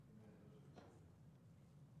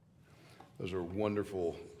Those are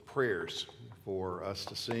wonderful prayers for us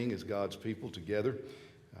to sing as God's people together,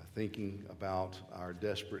 thinking about our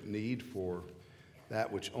desperate need for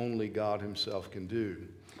that which only God Himself can do.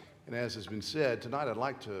 And as has been said, tonight I'd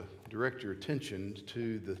like to direct your attention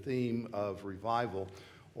to the theme of revival,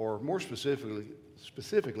 or more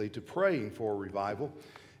specifically to praying for revival.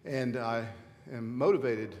 And I am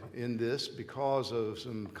motivated in this because of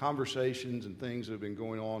some conversations and things that have been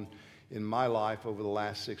going on in my life over the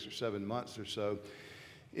last 6 or 7 months or so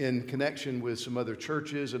in connection with some other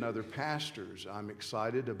churches and other pastors. I'm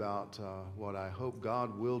excited about what I hope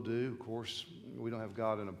God will do. Of course, we don't have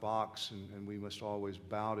God in a box, and we must always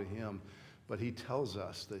bow to Him. But He tells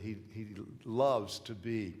us that He loves to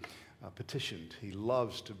be petitioned. He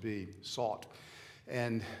loves to be sought.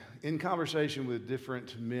 And in conversation with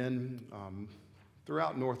different men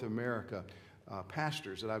throughout North America,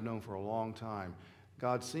 pastors that I've known for a long time,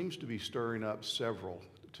 God seems to be stirring up several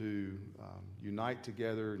to unite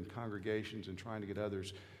together in congregations and trying to get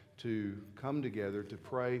others to come together to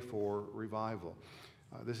pray for revival.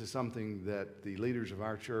 This is something that the leaders of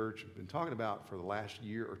our church have been talking about for the last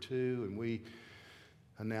year or two, and we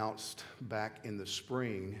announced back in the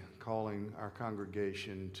spring calling our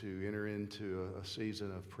congregation to enter into a season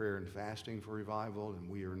of prayer and fasting for revival, and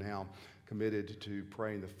we are now committed to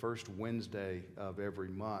praying the first Wednesday of every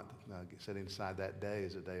month, setting aside that day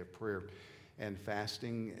as a day of prayer and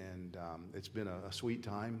fasting. And it's been a sweet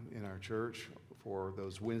time in our church for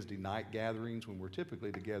those Wednesday night gatherings when we're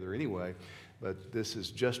typically together anyway. But this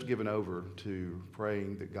is just given over to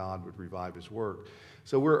praying that God would revive His work.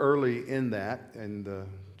 So we're early in that in the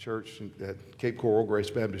church at Cape Coral Grace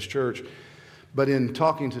Baptist Church. But in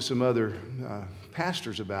talking to some other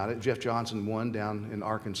pastors about it, Jeff Johnson, one down in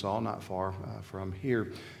Arkansas, not far from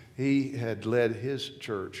here, he had led his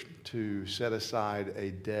church to set aside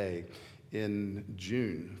a day in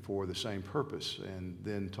June for the same purpose. And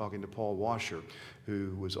then talking to Paul Washer,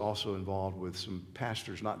 who was also involved with some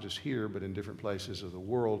pastors, not just here, but in different places of the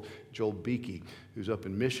world. Joel Beakey, who's up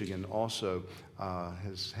in Michigan, also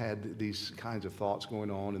has had these kinds of thoughts going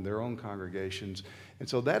on in their own congregations. And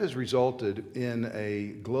so that has resulted in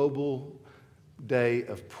a global day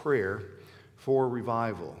of prayer for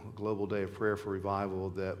revival, a global day of prayer for revival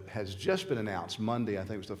that has just been announced. Monday, I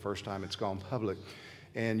think, was the first time it's gone public.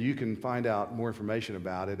 And you can find out more information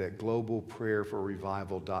about it at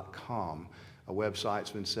globalprayerforrevival.com. A website's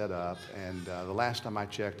been set up, and the last time I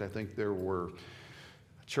checked, I think there were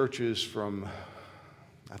churches from,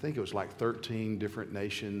 I think it was like 13 different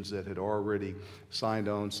nations that had already signed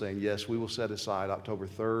on saying, yes, we will set aside October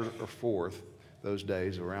 3rd or 4th, those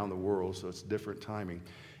days around the world, so it's different timing,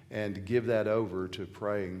 and give that over to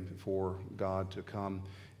praying for God to come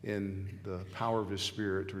in the power of His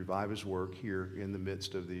Spirit to revive His work here in the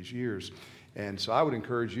midst of these years. And so I would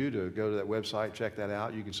encourage you to go to that website, check that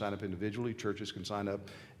out. You can sign up individually. Churches can sign up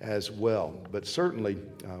as well. But certainly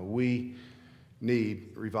we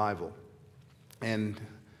need revival. And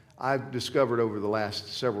I've discovered over the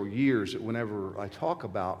last several years that whenever I talk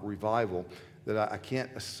about revival, that I can't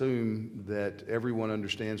assume that everyone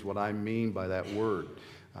understands what I mean by that word.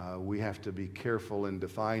 We have to be careful in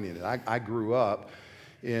defining it. I grew up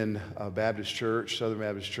in a Baptist church, Southern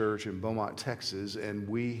Baptist Church in Beaumont, Texas, and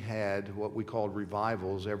we had what we called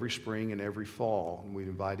revivals every spring and every fall. And we'd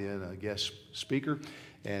invite in a guest speaker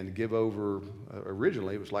and give over,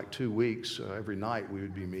 originally it was like 2 weeks, every night we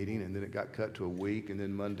would be meeting, and then it got cut to a week, and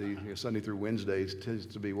then Monday, Sunday through Wednesdays tends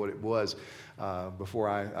to be what it was before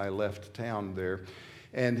I left town there.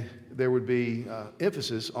 And there would be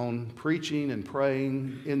emphasis on preaching and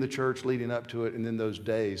praying in the church leading up to it, and then those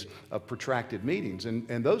days of protracted meetings.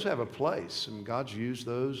 And those have a place, and God's used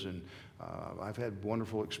those, and I've had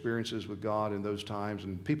wonderful experiences with God in those times,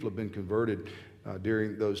 and people have been converted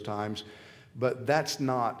during those times. But that's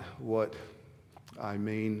not what I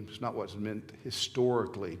mean. It's not what's meant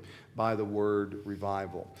historically by the word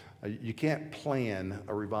revival. You can't plan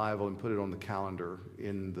a revival and put it on the calendar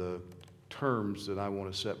in the terms that I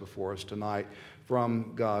want to set before us tonight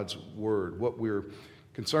from God's Word. What we're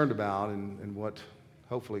concerned about and what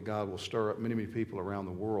hopefully God will stir up many, many people around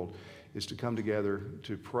the world is to come together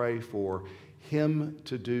to pray for Him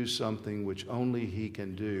to do something which only He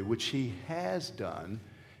can do, which He has done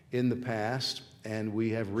in the past, and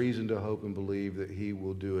we have reason to hope and believe that He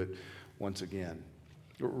will do it once again.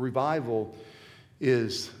 Revival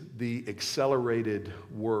is the accelerated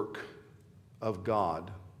work of God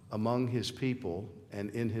among His people and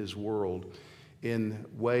in His world in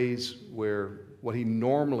ways where what He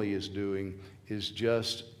normally is doing is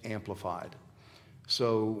just amplified.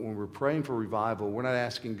 So when we're praying for revival, we're not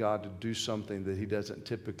asking God to do something that he doesn't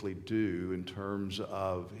typically do in terms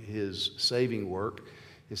of his saving work,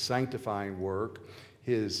 his sanctifying work,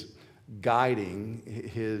 his guiding,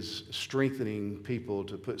 his strengthening people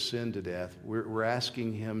to put sin to death. We're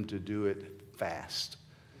asking him to do it fast,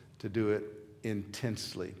 to do it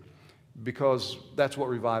intensely, because that's what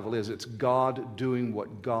revival is. It's God doing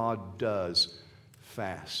what God does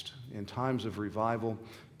fast. In times of revival,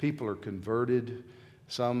 people are converted,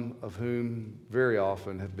 some of whom very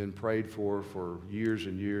often have been prayed for years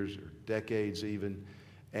and years, or decades even,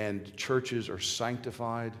 and churches are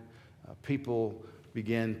sanctified. People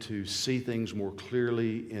begin to see things more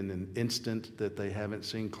clearly in an instant that they haven't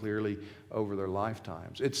seen clearly over their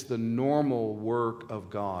lifetimes. It's the normal work of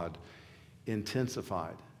God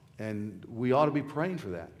intensified. And we ought to be praying for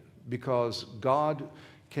that, because God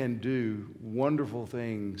can do wonderful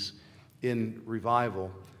things in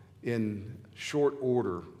revival in short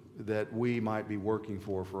order that we might be working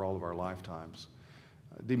for all of our lifetimes.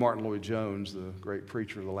 D. Martin Lloyd-Jones, the great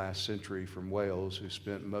preacher of the last century from Wales, who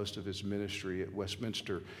spent most of his ministry at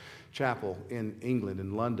Westminster Chapel in England,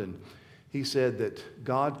 in London, he said that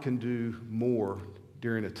God can do more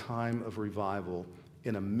during a time of revival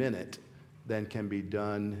in a minute than can be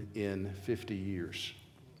done in 50 years.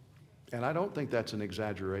 And I don't think that's an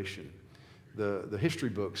exaggeration. The history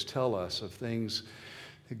books tell us of things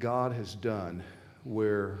that God has done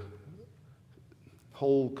where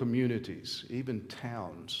whole communities, even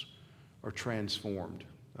towns, are transformed.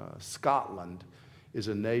 Scotland is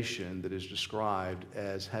a nation that is described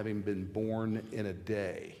as having been born in a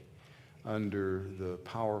day under the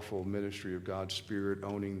powerful ministry of God's Spirit,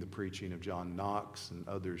 owning the preaching of John Knox and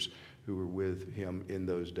others who were with him in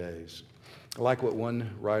those days. I like what one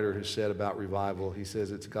writer has said about revival. He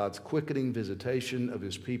says it's God's quickening visitation of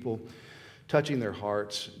his people, touching their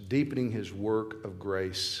hearts, deepening his work of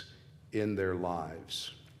grace in their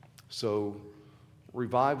lives. So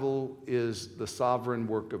revival is the sovereign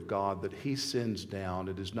work of God that he sends down.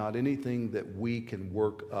 It is not anything that we can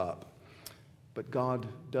work up. But God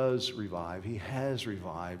does revive. He has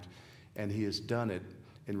revived, and he has done it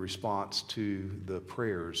in response to the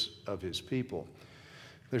prayers of his people.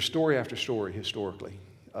 There's story after story historically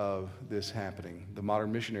of this happening. The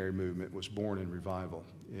modern missionary movement was born in revival.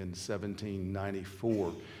 In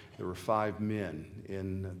 1794, there were 5 men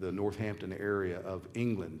in the Northampton area of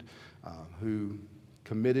England who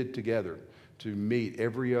committed together to meet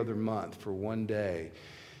every other month for one day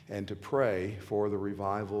and to pray for the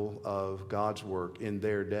revival of God's work in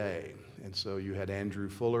their day. And so you had Andrew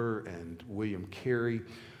Fuller and William Carey,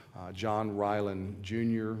 John Ryland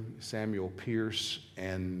Jr., Samuel Pierce,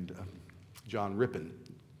 and John Rippon.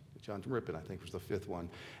 John Rippon, I think, was the 5th one.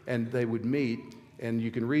 And they would meet, and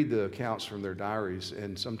you can read the accounts from their diaries,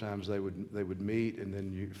 and sometimes they would meet, and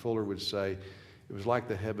then Fuller would say, it was like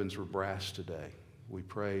the heavens were brass today. We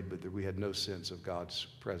prayed, but we had no sense of God's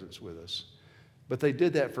presence with us. But they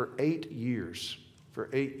did that for 8 years,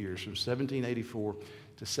 from 1784 to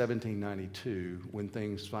 1792, when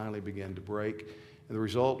things finally began to break. And the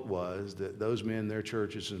result was that those men, their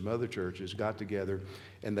churches, and some other churches got together,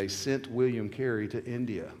 and they sent William Carey to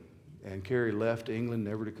India. And Carey left England,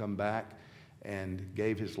 never to come back, and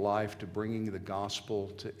gave his life to bringing the gospel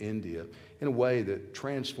to India in a way that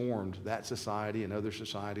transformed that society and other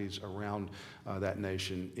societies around that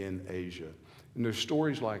nation in Asia. And there's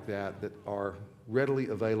stories like that that are readily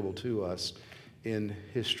available to us in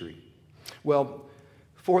history. Well,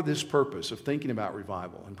 for this purpose of thinking about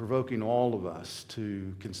revival and provoking all of us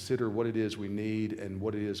to consider what it is we need and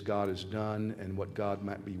what it is God has done and what God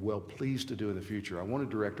might be well pleased to do in the future, I want to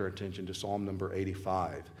direct our attention to Psalm number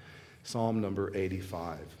 85. Psalm number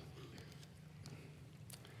 85.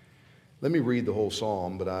 Let me read the whole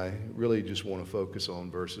psalm, but I really just want to focus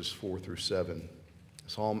on verses 4 through 7.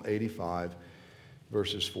 Psalm 85,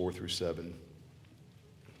 verses 4 through 7.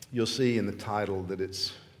 You'll see in the title that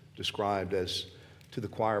it's described as to the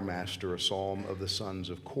choir master, a psalm of the sons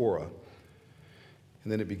of Korah.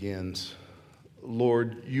 And then it begins,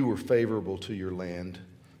 Lord, you were favorable to your land.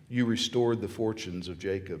 You restored the fortunes of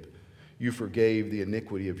Jacob. You forgave the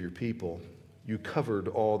iniquity of your people. You covered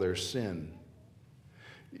all their sin.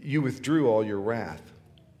 You withdrew all your wrath.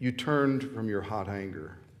 You turned from your hot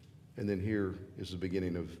anger. And then here is the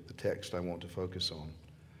beginning of the text I want to focus on.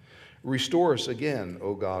 Restore us again,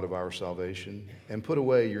 O God of our salvation, and put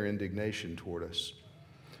away your indignation toward us.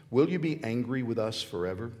 Will you be angry with us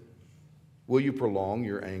forever? Will you prolong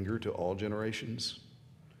your anger to all generations?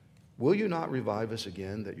 Will you not revive us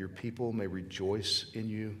again, that your people may rejoice in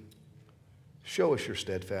you? Show us your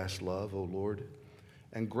steadfast love, O Lord,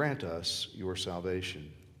 and grant us your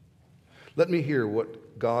salvation. Let me hear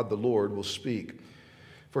what God the Lord will speak.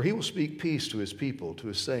 For he will speak peace to his people, to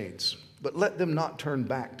his saints. But let them not turn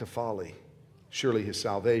back to folly. Surely his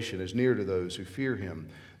salvation is near to those who fear him,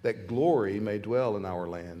 that glory may dwell in our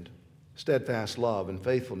land. Steadfast love and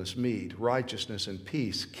faithfulness meet, righteousness and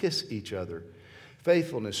peace kiss each other.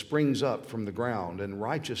 Faithfulness springs up from the ground, and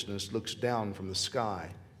righteousness looks down from the sky.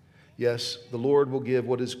 Yes, the Lord will give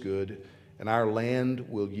what is good, and our land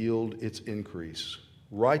will yield its increase.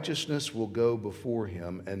 Righteousness will go before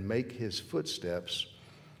him and make his footsteps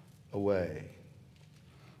a way.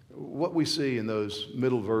 What we see in those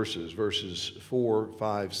middle verses, verses 4,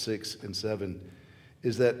 5, 6, and 7,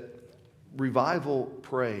 is that revival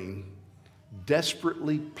praying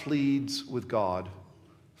desperately pleads with God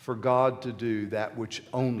for God to do that which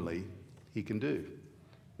only he can do.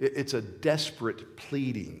 It's a desperate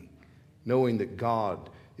pleading, knowing that God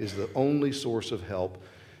is the only source of help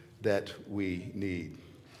that we need.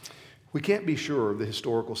 We can't be sure of the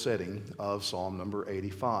historical setting of Psalm number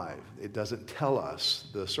 85. It doesn't tell us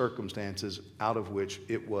the circumstances out of which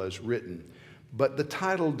it was written. But the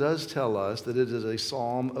title does tell us that it is a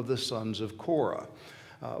psalm of the sons of Korah,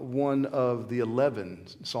 one of the 11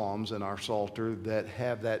 psalms in our Psalter that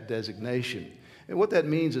have that designation. And what that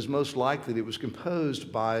means is most likely it was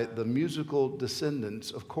composed by the musical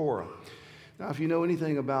descendants of Korah. Now, if you know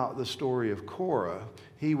anything about the story of Korah,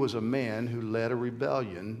 he was a man who led a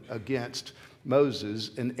rebellion against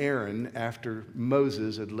Moses and Aaron after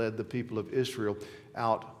Moses had led the people of Israel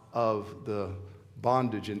out of the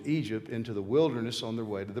bondage in Egypt into the wilderness on their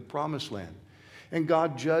way to the promised land. And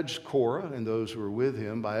God judged Korah and those who were with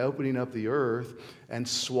him by opening up the earth and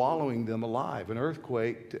swallowing them alive, an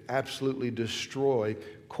earthquake to absolutely destroy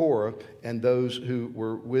Korah and those who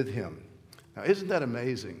were with him. Now, isn't that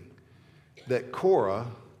amazing that Korah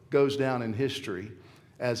goes down in history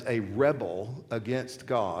as a rebel against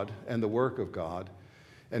God and the work of God?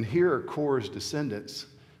 And here are Korah's descendants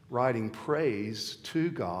writing praise to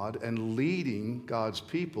God and leading God's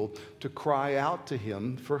people to cry out to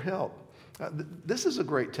him for help. This is a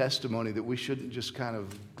great testimony that we shouldn't just kind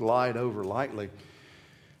of glide over lightly.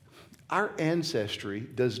 Our ancestry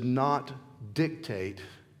does not dictate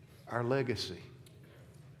our legacy.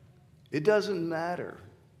 It doesn't matter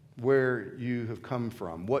where you have come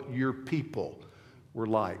from, what your people were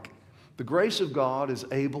like. The grace of God is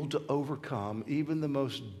able to overcome even the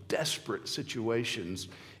most desperate situations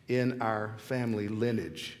in our family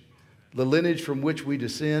lineage. The lineage from which we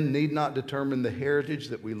descend need not determine the heritage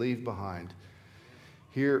that we leave behind.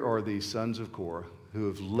 Here are these sons of Korah who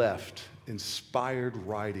have left inspired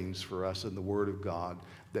writings for us in the Word of God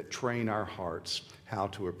that train our hearts how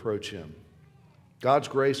to approach him. God's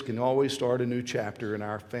grace can always start a new chapter in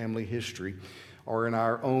our family history or in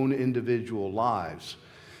our own individual lives,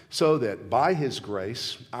 so that by his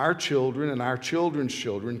grace, our children and our children's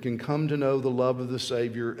children can come to know the love of the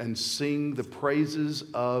Savior and sing the praises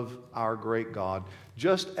of our great God,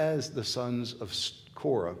 just as the sons of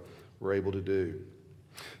Korah were able to do.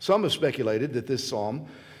 Some have speculated that this psalm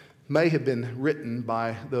may have been written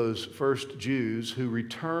by those first Jews who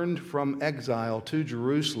returned from exile to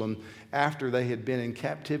Jerusalem after they had been in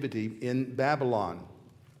captivity in Babylon.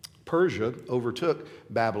 Persia overtook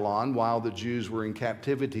Babylon while the Jews were in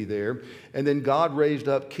captivity there. And then God raised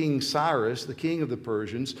up King Cyrus, the king of the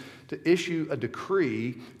Persians, to issue a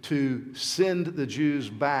decree to send the Jews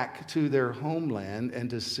back to their homeland and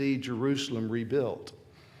to see Jerusalem rebuilt.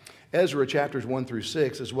 Ezra chapters 1 through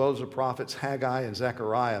 6, as well as the prophets Haggai and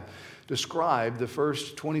Zechariah, describe the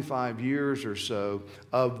first 25 years or so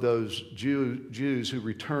of those Jews who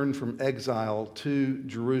returned from exile to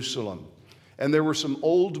Jerusalem. And there were some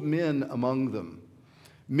old men among them,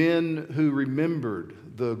 men who remembered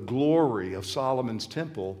the glory of Solomon's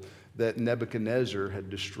temple that Nebuchadnezzar had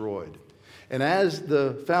destroyed. And as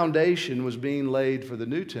the foundation was being laid for the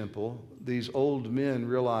new temple, these old men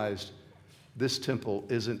realized this temple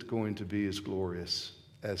isn't going to be as glorious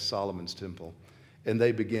as Solomon's temple. And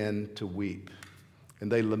they began to weep.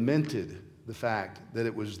 And they lamented the fact that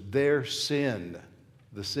it was their sin,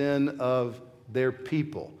 the sin of their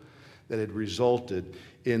people, that had resulted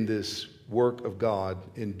in this work of God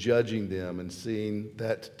in judging them and seeing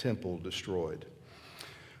that temple destroyed.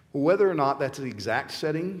 Whether or not that's the exact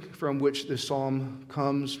setting from which this psalm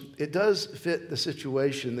comes, it does fit the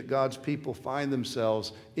situation that God's people find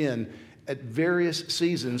themselves in at various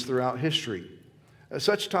seasons throughout history.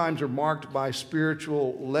 Such times are marked by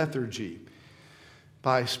spiritual lethargy,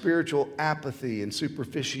 by spiritual apathy and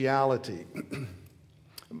superficiality,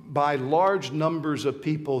 by large numbers of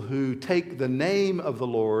people who take the name of the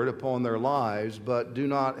Lord upon their lives but do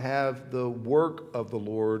not have the work of the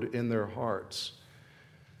Lord in their hearts.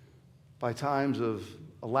 by times of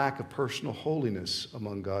a lack of personal holiness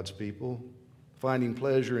among God's people, finding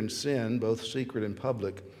pleasure in sin, both secret and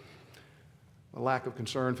public, a lack of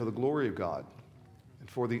concern for the glory of God and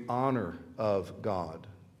for the honor of God,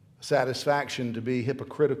 satisfaction to be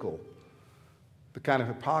hypocritical, the kind of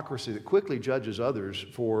hypocrisy that quickly judges others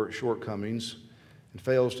for shortcomings and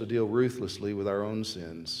fails to deal ruthlessly with our own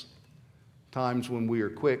sins. Times when we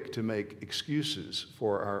are quick to make excuses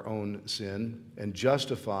for our own sin and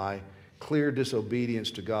justify clear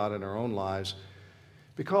disobedience to God in our own lives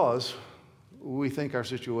because we think our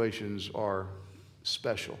situations are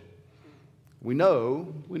special. We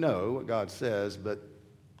know what God says, but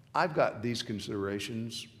I've got these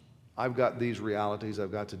considerations, I've got these realities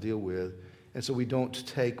I've got to deal with, and so we don't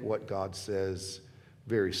take what God says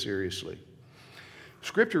very seriously.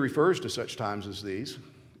 Scripture refers to such times as these.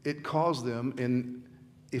 It calls them in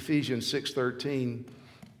Ephesians 6:13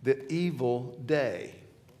 the evil day,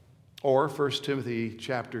 or 1 Timothy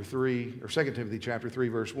chapter 3 or 2 Timothy chapter 3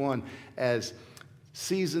 verse 1 as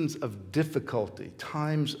seasons of difficulty,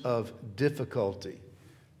 times of difficulty.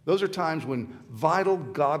 Those are times when vital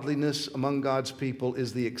godliness among God's people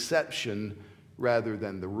is the exception rather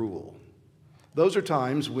than the rule. Those are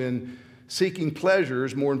times when seeking pleasure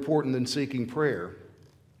is more important than seeking prayer,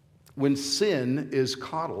 when sin is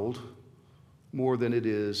coddled more than it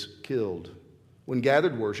is killed, when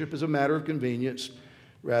gathered worship is a matter of convenience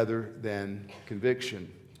rather than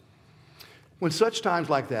conviction. When such times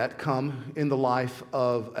like that come in the life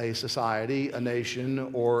of a society, a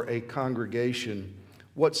nation, or a congregation,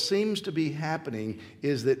 what seems to be happening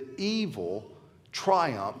is that evil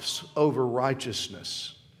triumphs over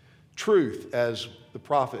righteousness. Truth, as the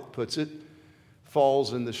prophet puts it,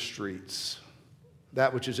 falls in the streets.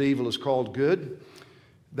 That which is evil is called good.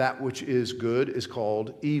 That which is good is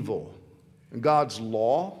called evil. And God's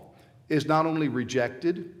law is not only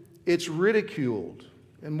rejected, it's ridiculed.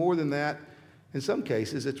 And more than that, in some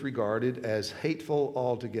cases, it's regarded as hateful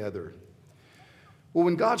altogether. Well,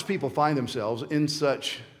 when God's people find themselves in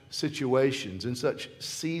such situations, in such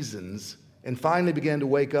seasons, and finally begin to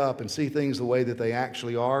wake up and see things the way that they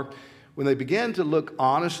actually are, when they begin to look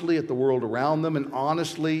honestly at the world around them and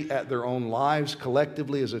honestly at their own lives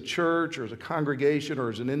collectively as a church or as a congregation or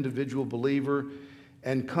as an individual believer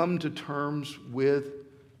and come to terms with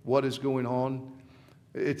what is going on,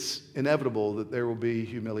 it's inevitable that there will be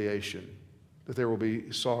humiliation, that there will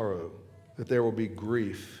be sorrow, that there will be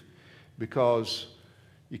grief, because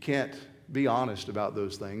you can't be honest about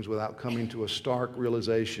those things without coming to a stark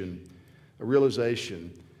realization, a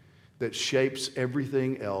realization that shapes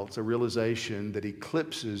everything else, a realization that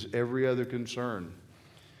eclipses every other concern.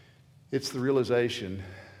 It's the realization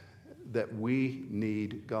that we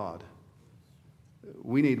need God.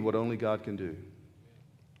 We need what only God can do.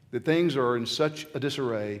 That things are in such a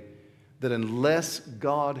disarray that unless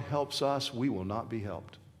God helps us, we will not be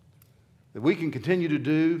helped. That we can continue to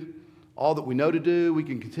do all that we know to do, we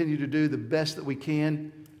can continue to do the best that we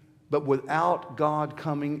can, but without God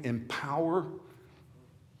coming in power,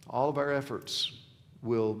 all of our efforts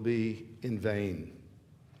will be in vain.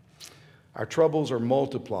 Our troubles are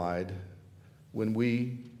multiplied when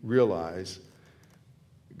we realize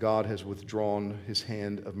God has withdrawn his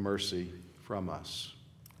hand of mercy from us.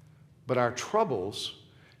 But our troubles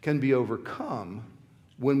can be overcome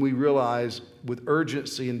when we realize with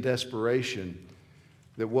urgency and desperation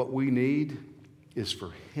that what we need is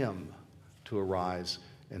for him to arise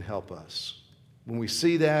and help us. When we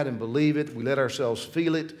see that and believe it, we let ourselves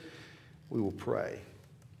feel it, we will pray.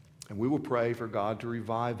 And we will pray for God to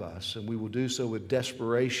revive us, and we will do so with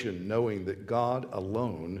desperation, knowing that God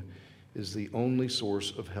alone is the only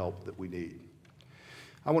source of help that we need.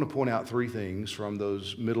 I want to point out three things from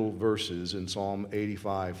those middle verses in Psalm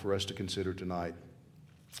 85 for us to consider tonight.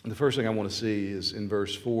 The first thing I want to see is in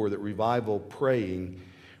verse 4 that revival praying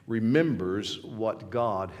remembers what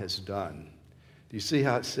God has done. Do you see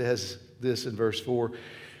how it says this in verse 4?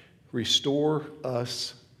 Restore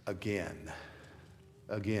us again.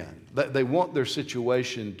 Again. They want their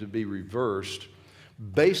situation to be reversed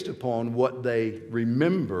based upon what they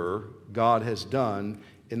remember God has done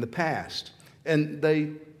in the past. And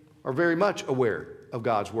they are very much aware of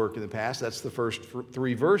God's work in the past. That's the first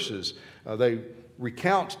three verses. They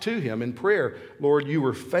recount to him in prayer, Lord, you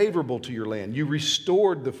were favorable to your land. You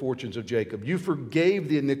restored the fortunes of Jacob. You forgave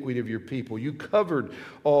the iniquity of your people. You covered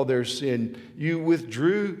all their sin. You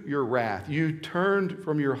withdrew your wrath. You turned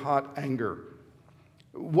from your hot anger.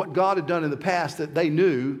 What God had done in the past that they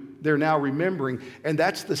knew, they're now remembering, and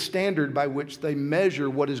that's the standard by which they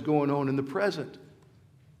measure what is going on in the present.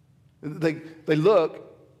 They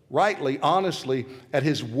look rightly, honestly, at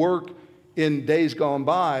his work in days gone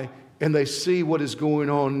by, and they see what is going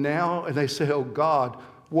on now, and they say, oh God,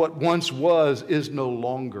 what once was is no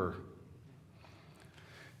longer.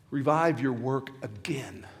 Revive your work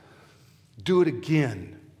again. Do it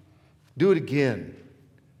again. Do it again.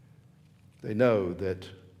 They know that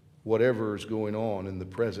whatever is going on in the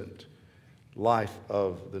present life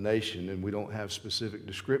of the nation, and we don't have specific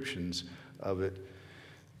descriptions of it,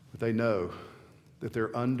 but they know that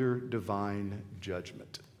they're under divine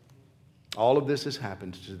judgment. All of this has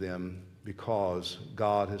happened to them because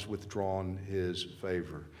God has withdrawn his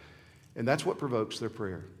favor. And that's what provokes their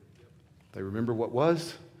prayer. They remember what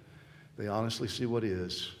was, they honestly see what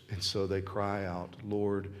is, and so they cry out,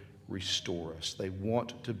 Lord, restore us. They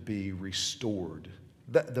want to be restored.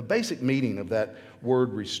 The basic meaning of that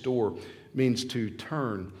word restore means to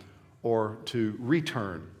turn or to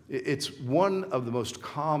return. It's one of the most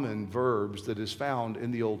common verbs that is found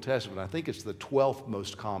in the Old Testament. I think it's the 12th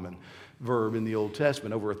most common verb in the Old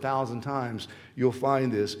Testament. Over 1,000 times you'll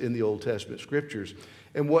find this in the Old Testament scriptures.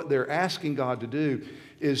 And what they're asking God to do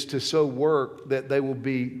is to so work that they will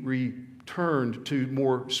be returned to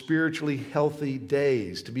more spiritually healthy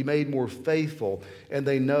days, to be made more faithful, and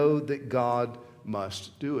they know that God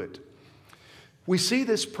must do it. We see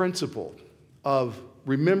this principle of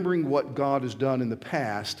remembering what God has done in the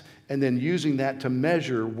past and then using that to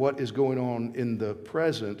measure what is going on in the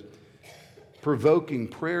present, provoking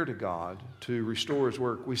prayer to God to restore his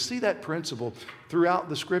work. We see that principle throughout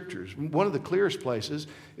the scriptures. One of the clearest places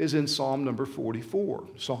is in Psalm number 44.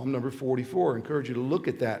 Psalm number 44. I encourage you to look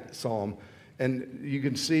at that psalm, and you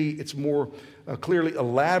can see it's more clearly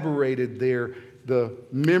elaborated there, the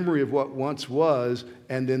memory of what once was,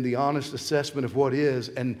 and then the honest assessment of what is,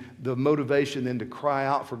 and the motivation then to cry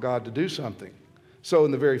out for God to do something. So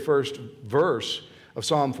in the very first verse of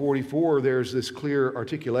Psalm 44, there's this clear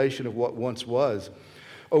articulation of what once was.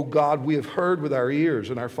 O God, we have heard with our ears,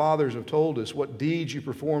 and our fathers have told us what deeds you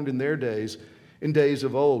performed in their days, in days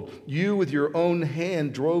of old. You with your own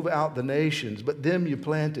hand drove out the nations, but them you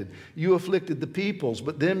planted. You afflicted the peoples,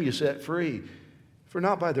 but them you set free. For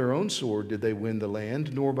not by their own sword did they win the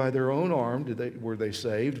land, nor by their own arm were they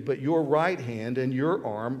saved, but your right hand and your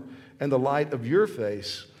arm and the light of your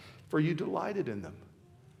face, for you delighted in them.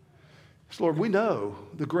 So Lord, we know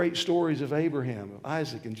the great stories of Abraham,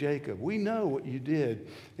 Isaac, and Jacob. We know what you did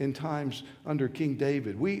in times under King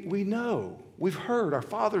David. We know. We've heard. Our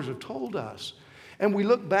fathers have told us. And we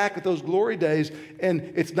look back at those glory days,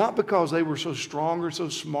 and it's not because they were so strong or so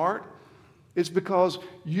smart. It's because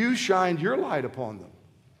you shined your light upon them.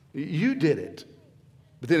 You did it.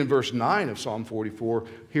 But then in verse 9 of Psalm 44,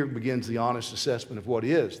 here begins the honest assessment of what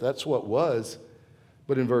is. That's what was.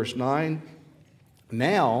 But in verse 9,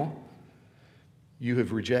 now you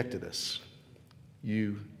have rejected us.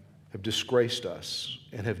 You have disgraced us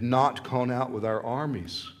and have not gone out with our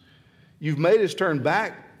armies. You've made us turn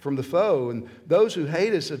back from the foe, and those who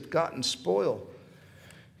hate us have gotten spoil.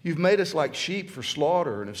 You've made us like sheep for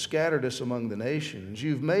slaughter and have scattered us among the nations.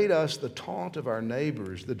 You've made us the taunt of our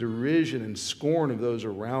neighbors, the derision and scorn of those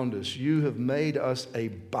around us. You have made us a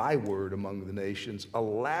byword among the nations, a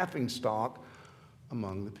laughingstock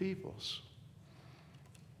among the peoples.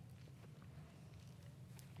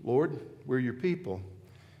 Lord, we're your people.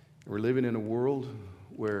 We're living in a world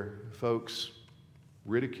where folks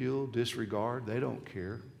ridicule, disregard. They don't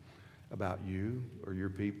care about you or your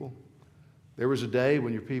people. There was a day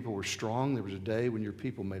when your people were strong. There was a day when your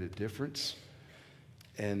people made a difference.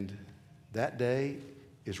 And that day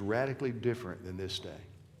is radically different than this day.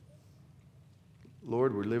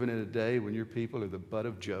 Lord, we're living in a day when your people are the butt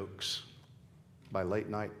of jokes by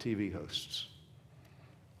late-night TV hosts,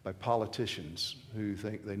 by politicians who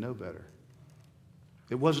think they know better.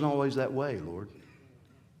 It wasn't always that way, Lord.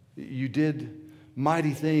 You did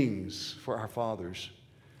mighty things for our fathers,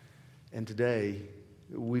 and today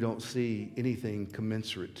we don't see anything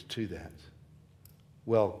commensurate to that.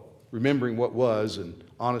 Well, remembering what was and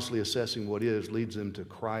honestly assessing what is leads them to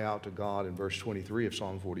cry out to God in verse 23 of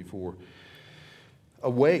Psalm 44.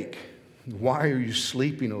 Awake, why are you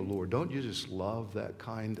sleeping, O Lord? Don't you just love that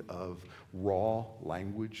kind of raw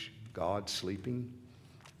language, God sleeping?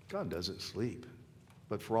 God doesn't sleep.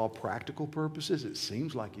 But for all practical purposes, it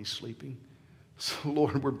seems like he's sleeping. So,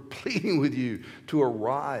 Lord, we're pleading with you to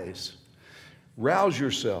arise. Rouse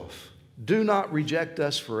yourself. Do not reject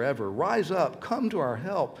us forever. Rise up. Come to our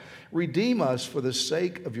help. Redeem us for the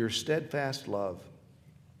sake of your steadfast love.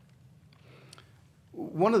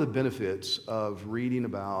 One of the benefits of reading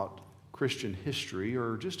about Christian history,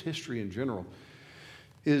 or just history in general,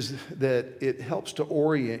 is that it helps to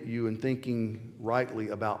orient you in thinking rightly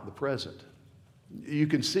about the present. You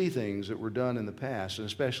can see things that were done in the past, and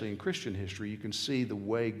especially in Christian history, you can see the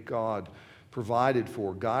way God provided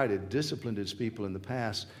for, guided, disciplined His people in the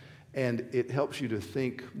past, and it helps you to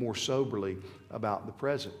think more soberly about the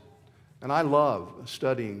present. And I love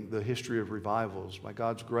studying the history of revivals. By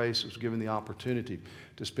God's grace, I was given the opportunity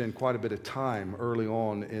to spend quite a bit of time early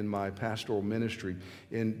on in my pastoral ministry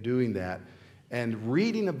in doing that, and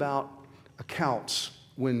reading about accounts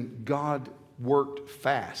when God worked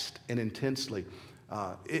fast and intensely.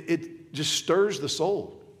 It just stirs the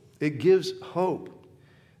soul. It gives hope.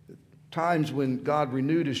 Times when God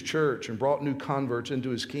renewed His church and brought new converts into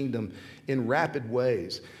His kingdom in rapid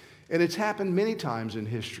ways. And it's happened many times in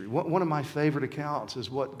history. One of my favorite accounts is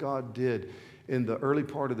what God did in the early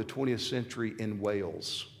part of the 20th century in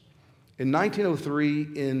Wales. In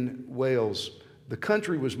 1903 in Wales, the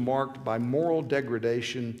country was marked by moral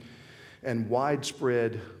degradation and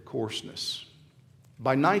widespread coarseness.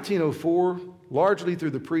 By 1904, largely through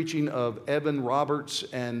the preaching of Evan Roberts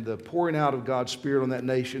and the pouring out of God's Spirit on that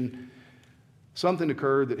nation, something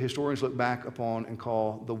occurred that historians look back upon and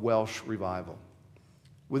call the Welsh Revival.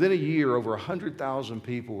 Within a year, over 100,000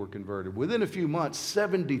 people were converted. Within a few months,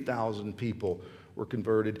 70,000 people were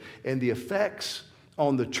converted. And the effects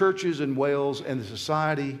on the churches in Wales and the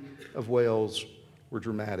society of Wales were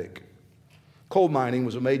dramatic. Coal mining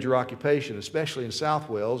was a major occupation, especially in South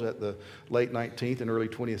Wales at the late 19th and early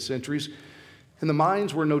 20th centuries. And the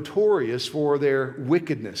mines were notorious for their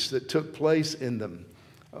wickedness that took place in them.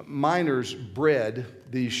 Miners bred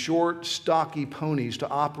these short, stocky ponies to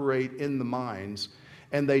operate in the mines,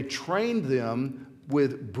 and they trained them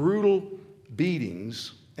with brutal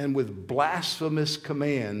beatings and with blasphemous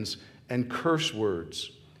commands and curse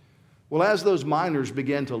words. Well, as those miners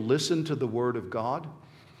began to listen to the Word of God,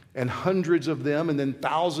 and hundreds of them and then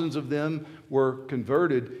thousands of them were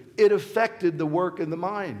converted, it affected the work in the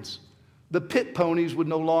mines. The pit ponies would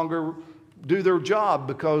no longer do their job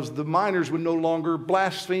because the miners would no longer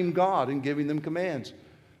blaspheme God in giving them commands.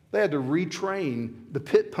 They had to retrain the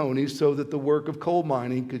pit ponies so that the work of coal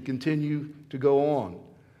mining could continue to go on.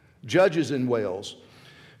 Judges in Wales,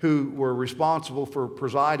 who were responsible for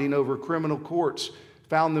presiding over criminal courts,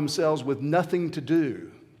 found themselves with nothing to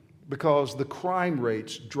do because the crime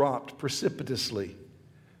rates dropped precipitously.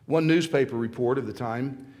 One newspaper report of the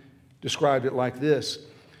time described it like this: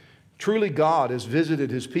 "Truly God has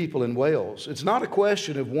visited His people in Wales. It's not a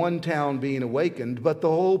question of one town being awakened, but the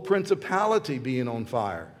whole principality being on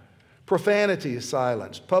fire. Profanity is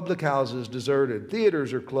silenced, public houses deserted,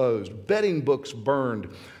 theaters are closed, betting books burned,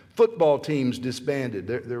 football teams disbanded."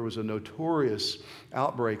 There was a notorious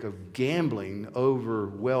outbreak of gambling over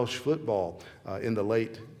Welsh football in the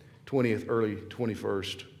late 20th, early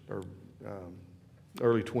 21st, or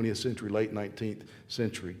early 20th century, late 19th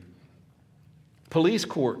century. Police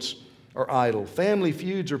courts are idle. Family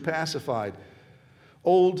feuds are pacified.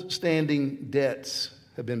 Old standing debts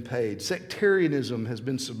have been paid. Sectarianism has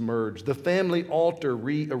been submerged. The family altar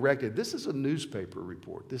re-erected. This is a newspaper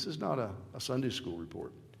report. This is not a Sunday school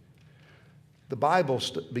report. The Bible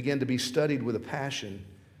began to be studied with a passion.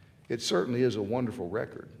 It certainly is a wonderful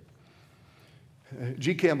record.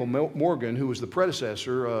 G. Campbell Morgan, who was the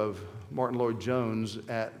predecessor of Martin Lloyd-Jones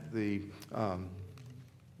at the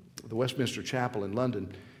Westminster Chapel in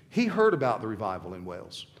London, he heard about the revival in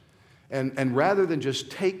Wales. And rather than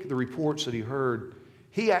just take the reports that he heard,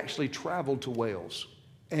 he actually traveled to Wales.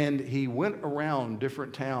 And he went around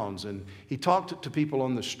different towns, and he talked to people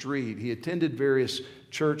on the street. He attended various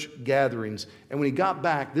church gatherings. And when he got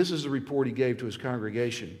back, this is the report he gave to his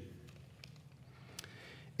congregation.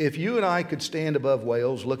 "If you and I could stand above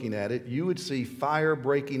Wales looking at it, you would see fire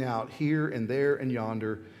breaking out here and there and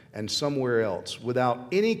yonder and somewhere else without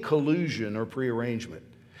any collusion or prearrangement.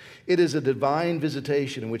 It is a divine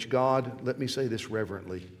visitation in which God," let me say this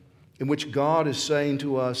reverently, "in which God is saying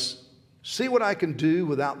to us, see what I can do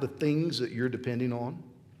without the things that you're depending on.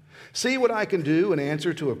 See what I can do in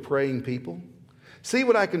answer to a praying people. See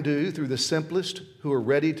what I can do through the simplest who are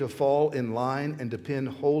ready to fall in line and depend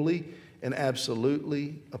wholly and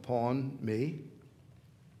absolutely upon me."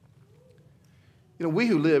 You know, we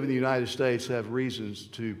who live in the United States have reasons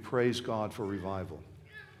to praise God for revival.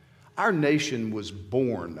 Our nation was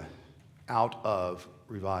born out of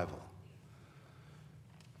revival.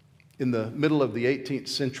 In the middle of the 18th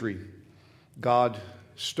century, God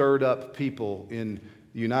stirred up people in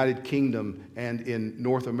the United Kingdom and in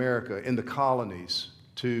North America, in the colonies,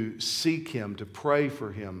 to seek Him, to pray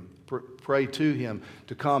for Him, pray to Him,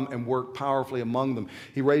 to come and work powerfully among them.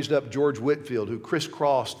 He raised up George Whitefield, who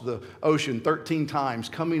crisscrossed the ocean 13 times,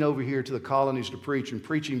 coming over here to the colonies to preach and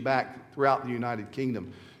preaching back throughout the United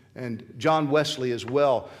Kingdom. And John Wesley as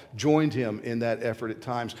well joined him in that effort at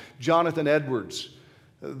times. Jonathan Edwards,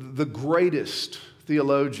 the greatest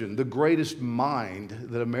theologian, the greatest mind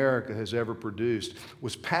that America has ever produced,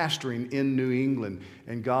 was pastoring in New England,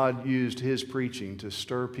 and God used his preaching to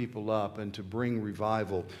stir people up and to bring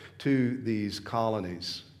revival to these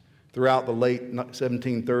colonies. Throughout the late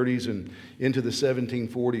 1730s and into the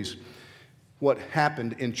 1740s, what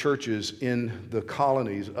happened in churches in the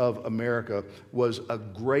colonies of America was a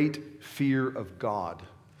great fear of God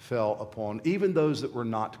fell upon even those that were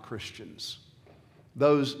not Christians.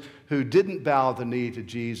 Those who didn't bow the knee to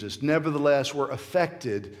Jesus, nevertheless, were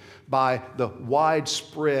affected by the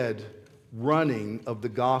widespread running of the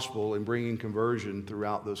gospel and bringing conversion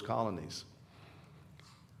throughout those colonies.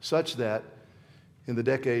 Such that in the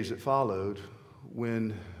decades that followed,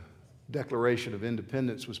 when Declaration of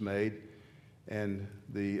Independence was made and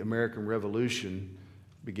the American Revolution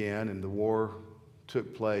began and the war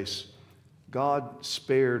took place, God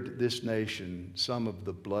spared this nation some of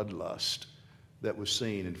the bloodlust that was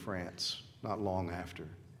seen in France not long after.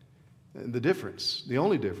 And the difference, the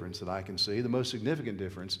only difference that I can see, the most significant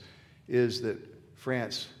difference, is that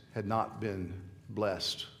France had not been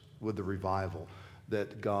blessed with the revival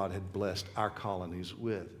that God had blessed our colonies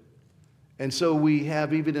with. And so we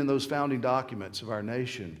have, even in those founding documents of our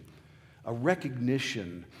nation, a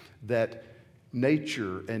recognition that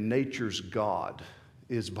nature and nature's God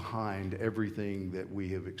is behind everything that we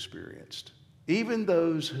have experienced. Even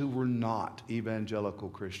those who were not evangelical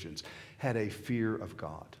Christians had a fear of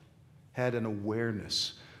God, had an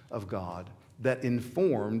awareness of God that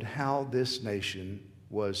informed how this nation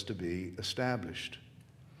was to be established.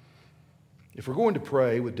 If we're going to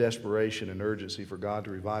pray with desperation and urgency for God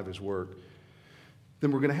to revive his work,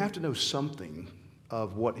 then we're going to have to know something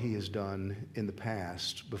of what he has done in the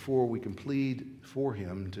past before we can plead for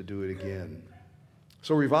him to do it again.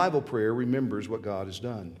 So revival prayer remembers what God has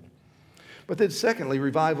done. But then secondly,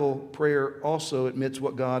 revival prayer also admits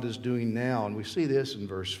what God is doing now. And we see this in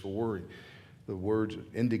verse 4, the words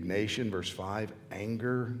indignation, verse 5,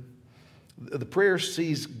 anger. The prayer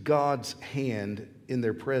sees God's hand in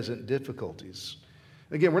their present difficulties.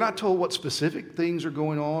 Again, we're not told what specific things are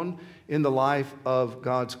going on in the life of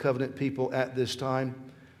God's covenant people at this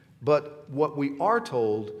time, but what we are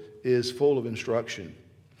told is full of instruction.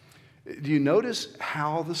 Do you notice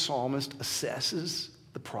how the psalmist assesses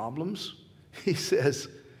the problems? He says,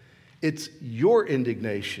 it's your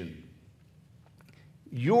indignation,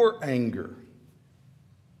 your anger.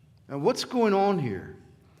 And what's going on here?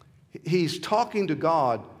 He's talking to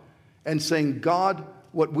God and saying, God,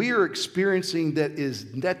 what we are experiencing that is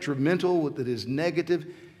detrimental, that is negative,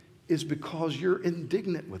 is because you're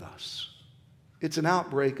indignant with us. It's an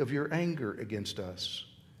outbreak of your anger against us.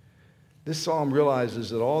 This psalm realizes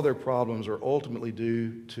that all their problems are ultimately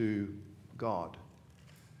due to God,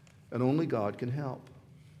 and only God can help.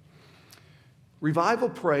 Revival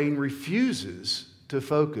praying refuses to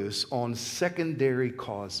focus on secondary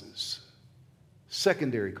causes.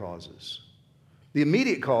 Secondary causes. The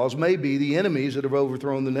immediate cause may be the enemies that have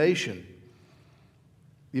overthrown the nation.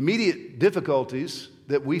 The immediate difficulties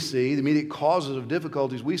that we see, the immediate causes of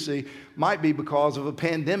difficulties we see, might be because of a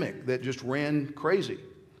pandemic that just ran crazy.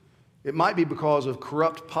 It might be because of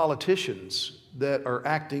corrupt politicians that are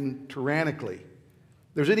acting tyrannically.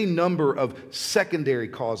 There's any number of secondary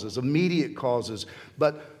causes, immediate causes,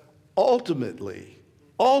 but ultimately,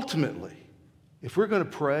 if we're going to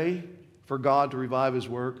pray for God to revive his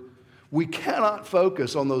work, we cannot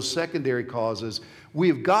focus on those secondary causes. We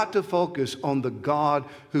have got to focus on the God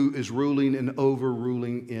who is ruling and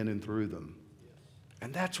overruling in and through them.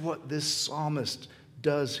 And that's what this psalmist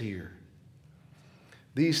does here.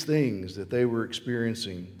 These things that they were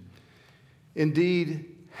experiencing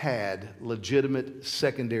indeed had legitimate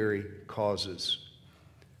secondary causes.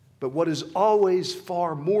 But what is always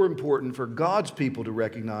far more important for God's people to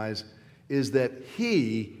recognize is that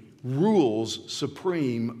he rules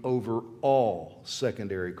supreme over all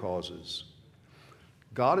secondary causes.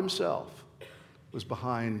 God himself was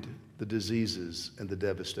behind the diseases and the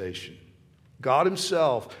devastation. God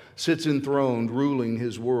himself sits enthroned, ruling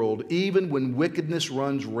his world, even when wickedness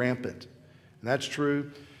runs rampant. And that's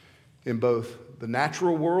true in both the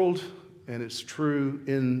natural world and it's true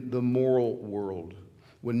in the moral world.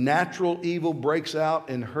 When natural evil breaks out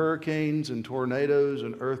in hurricanes and tornadoes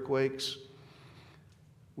and earthquakes,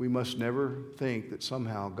 we must never think that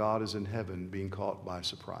somehow God is in heaven being caught by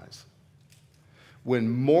surprise. When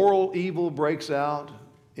moral evil breaks out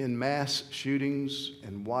in mass shootings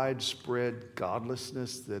and widespread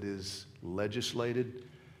godlessness that is legislated,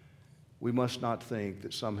 we must not think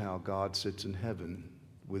that somehow God sits in heaven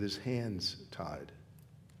with his hands tied.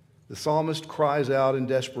 The psalmist cries out in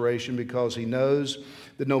desperation because he knows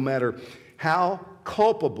that no matter how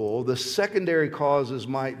culpable the secondary causes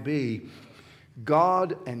might be,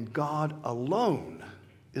 God and God alone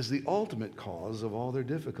is the ultimate cause of all their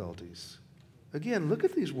difficulties. Again, look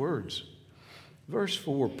at these words. Verse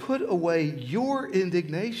 4, put away your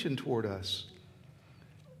indignation toward us.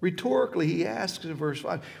 Rhetorically, he asks in verse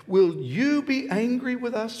 5, will you be angry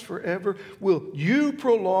with us forever? Will you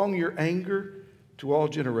prolong your anger to all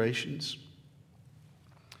generations?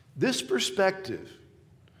 This perspective,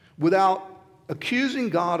 without accusing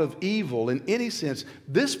God of evil in any sense,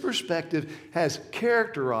 this perspective has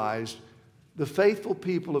characterized the faithful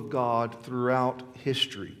people of God throughout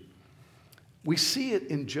history. We see it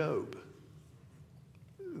in Job.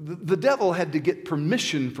 The devil had to get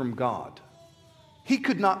permission from God. He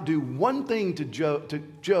could not do one thing to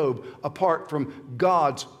Job apart from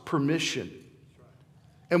God's permission.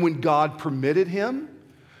 And when God permitted him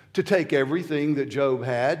to take everything that Job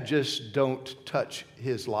had, just don't touch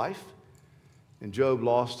his life, and Job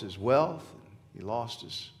lost his wealth, he lost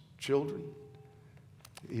his children,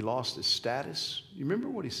 he lost his status. You remember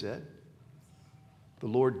what he said? The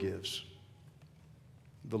Lord gives,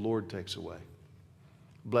 the Lord takes away.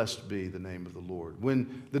 Blessed be the name of the Lord.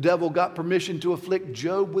 When the devil got permission to afflict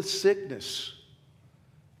Job with sickness,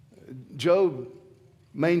 Job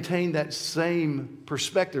maintained that same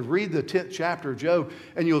perspective. Read the 10th chapter of Job,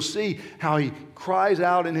 and you'll see how he cries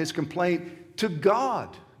out in his complaint to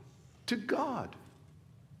God. To God.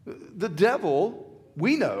 The devil,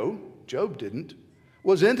 we know, Job didn't,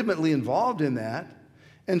 was intimately involved in that.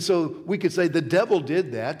 And so we could say the devil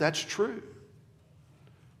did that. That's true.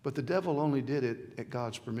 But the devil only did it at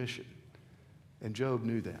God's permission. And Job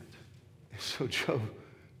knew that. So Job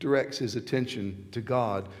directs his attention to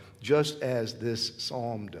God, just as this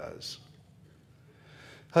psalm does.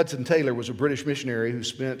 Hudson Taylor was a British missionary who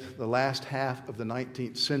spent the last half of the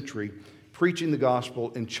 19th century preaching the gospel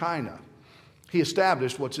in China. He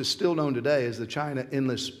established what is still known today as the China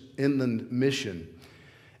Inland Mission.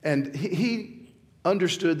 And he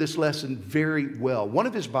understood this lesson very well. One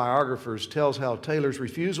of his biographers tells how Taylor's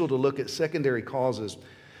refusal to look at secondary causes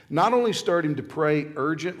not only stirred him to pray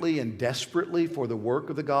urgently and desperately for the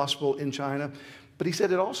work of the gospel in China, but he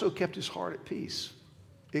said it also kept his heart at peace.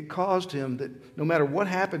 It caused him that no matter what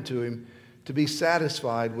happened to him, to be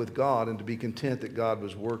satisfied with God and to be content that God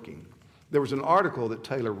was working. There was an article that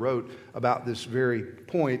Taylor wrote about this very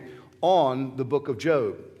point on the book of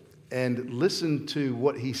Job. And listen to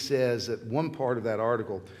what he says at one part of that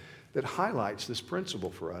article that highlights this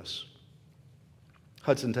principle for us.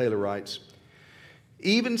 Hudson Taylor writes,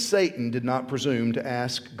 even Satan did not presume to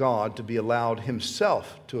ask God to be allowed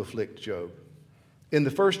himself to afflict Job. In the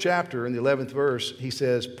first chapter, in the 11th verse, he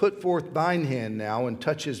says, put forth thine hand now and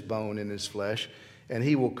touch his bone and his flesh, and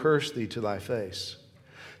he will curse thee to thy face.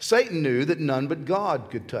 Satan knew that none but God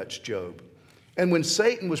could touch Job. And when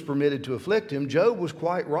Satan was permitted to afflict him, Job was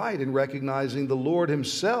quite right in recognizing the Lord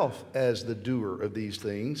himself as the doer of these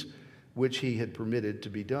things, which he had permitted to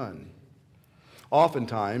be done.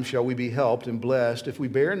 Oftentimes shall we be helped and blessed if we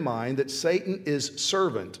bear in mind that Satan is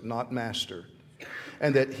servant, not master,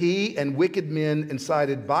 and that he and wicked men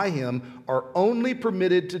incited by him are only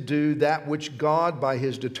permitted to do that which God, by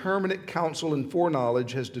his determinate counsel and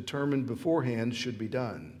foreknowledge, has determined beforehand should be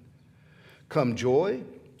done. Come joy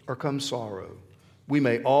or come sorrow, we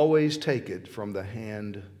may always take it from the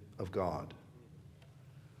hand of God.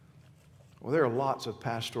 Well, there are lots of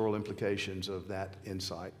pastoral implications of that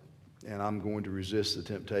insight, and I'm going to resist the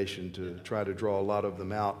temptation to try to draw a lot of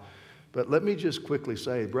them out. But let me just quickly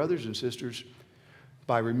say, brothers and sisters,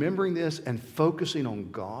 by remembering this and focusing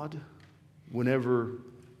on God whenever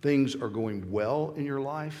things are going well in your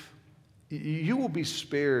life, you will be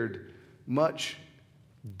spared much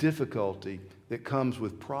difficulty that comes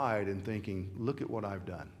with pride and thinking, look at what I've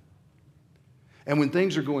done. And when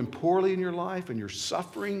things are going poorly in your life and you're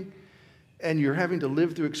suffering and you're having to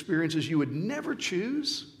live through experiences you would never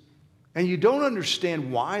choose and you don't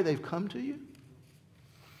understand why they've come to you,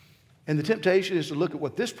 and the temptation is to look at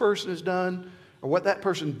what this person has done or what that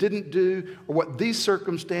person didn't do or what these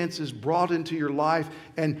circumstances brought into your life,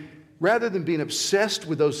 and rather than being obsessed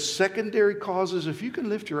with those secondary causes, if you can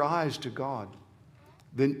lift your eyes to God,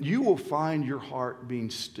 then you will find your heart being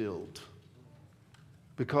stilled.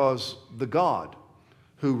 Because the God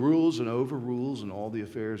who rules and overrules in all the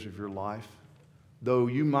affairs of your life, though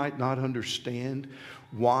you might not understand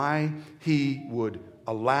why he would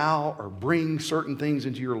allow or bring certain things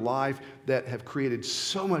into your life that have created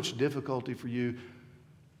so much difficulty for you,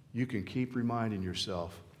 you can keep reminding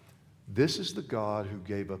yourself, this is the God who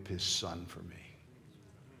gave up his son for me.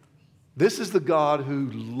 This is the God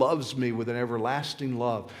who loves me with an everlasting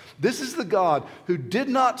love. This is the God who did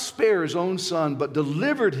not spare his own son, but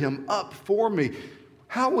delivered him up for me.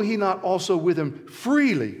 How will he not also with him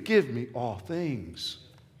freely give me all things?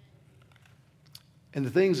 And the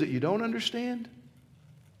things that you don't understand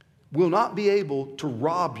will not be able to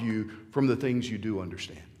rob you from the things you do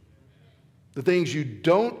understand. The things you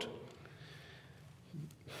don't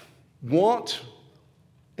want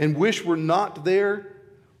and wish were not there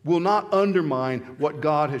will not undermine what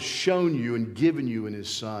God has shown you and given you in his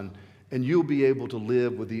Son. And you'll be able to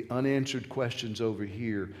live with the unanswered questions over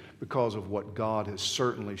here because of what God has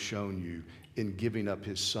certainly shown you in giving up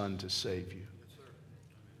his Son to save you.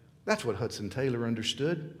 That's what Hudson Taylor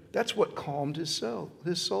understood. That's what calmed his soul.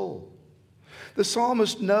 The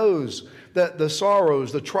psalmist knows that the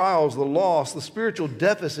sorrows, the trials, the loss, the spiritual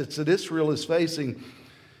deficits that Israel is facing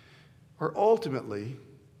are ultimately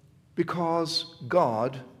because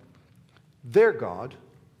God, their God,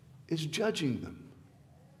 is judging them.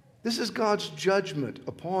 This is God's judgment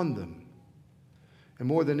upon them. And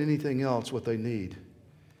more than anything else, what they need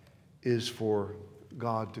is for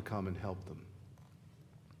God to come and help them.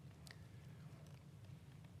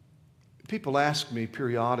 People ask me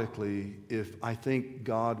periodically if I think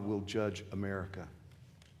God will judge America.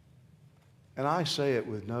 And I say it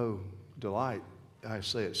with no delight. I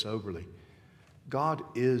say it soberly. God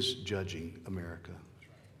is judging America.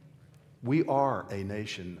 We are a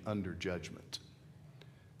nation under judgment.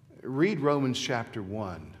 Read Romans chapter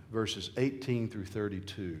 1, verses 18 through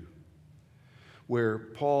 32, where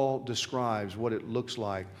Paul describes what it looks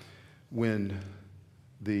like when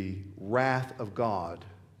the wrath of God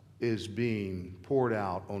is being poured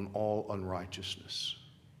out on all unrighteousness.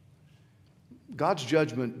 God's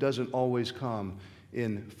judgment doesn't always come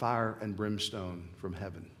in fire and brimstone from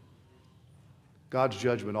heaven. God's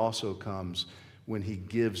judgment also comes when he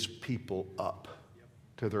gives people up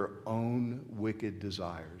to their own wicked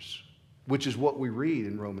desires, which is what we read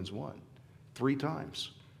in Romans 1 3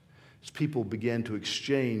 times. As people begin to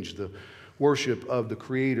exchange the worship of the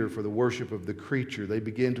Creator for the worship of the creature, they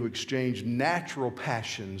begin to exchange natural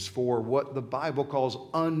passions for what the Bible calls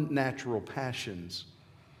unnatural passions.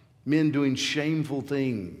 Men doing shameful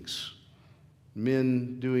things.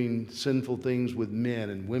 Men doing sinful things with men,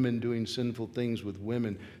 and women doing sinful things with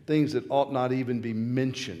women, things that ought not even be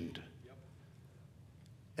mentioned.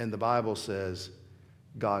 And the Bible says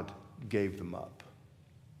God gave them up.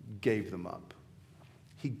 Gave them up.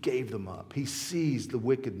 He gave them up. He sees the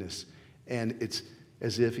wickedness, and it's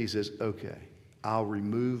as if he says, okay, I'll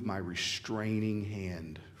remove my restraining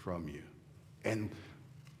hand from you. And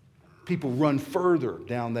people run further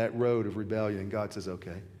down that road of rebellion, and God says,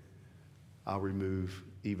 okay, I'll remove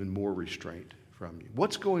even more restraint from you.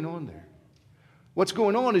 What's going on there? What's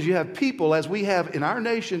going on is you have people, as we have in our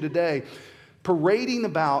nation today, parading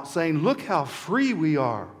about saying, look how free we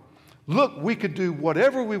are. Look, we could do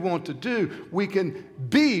whatever we want to do. We can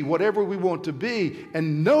be whatever we want to be.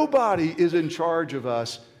 And nobody is in charge of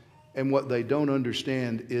us. And what they don't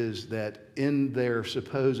understand is that in their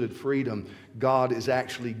supposed freedom, God is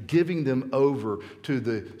actually giving them over to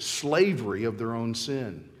the slavery of their own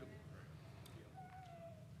sin.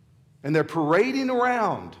 And they're parading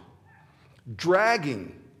around,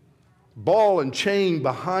 dragging ball and chain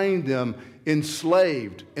behind them,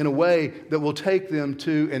 enslaved in a way that will take them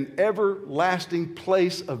to an everlasting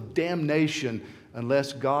place of damnation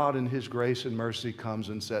unless God in his grace and mercy comes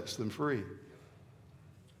and sets them free.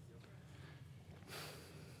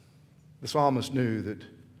 The psalmist knew that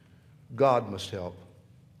God must help.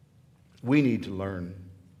 We need to learn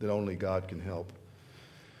that only God can help.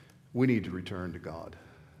 We need to return to God.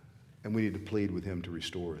 And we need to plead with him to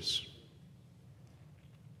restore us.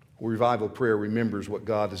 Revival prayer remembers what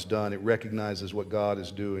God has done. It recognizes what God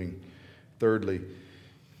is doing. Thirdly,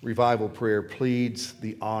 revival prayer pleads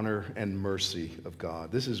the honor and mercy of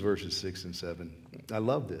God. This is verses 6 and 7. I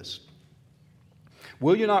love this.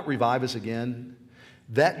 Will you not revive us again,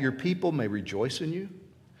 that your people may rejoice in you?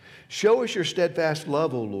 Show us your steadfast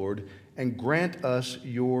love, O Lord, and grant us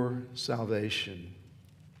your salvation.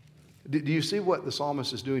 Do you see what the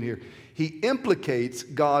psalmist is doing here? He implicates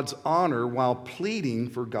God's honor while pleading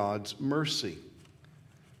for God's mercy.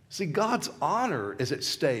 See, God's honor is at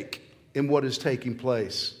stake in what is taking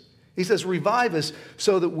place. He says, revive us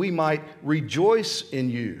so that we might rejoice in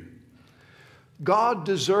you. God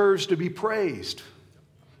deserves to be praised.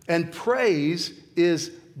 And praise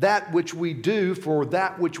is that which we do for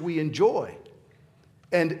that which we enjoy.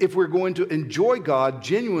 And if we're going to enjoy God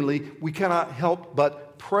genuinely, we cannot help but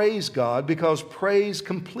praise God, because praise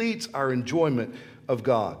completes our enjoyment of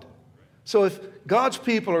God. So if God's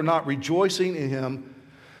people are not rejoicing in him,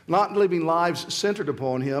 not living lives centered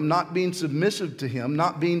upon Him, not being submissive to Him,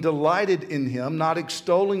 not being delighted in Him, not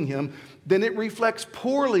extolling Him, then it reflects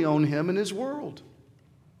poorly on Him and His world,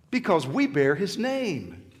 because we bear His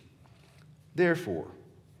name. Therefore,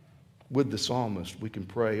 with the psalmist, we can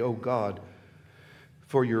pray, "Oh God,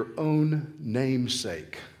 for your own name's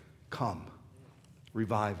sake, come,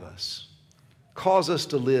 revive us, cause us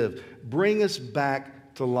to live, bring us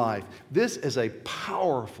back to life." This is a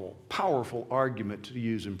powerful, powerful argument to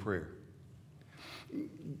use in prayer.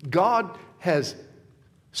 God has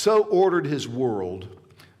so ordered His world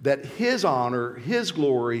that His honor, His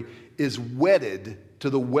glory is wedded to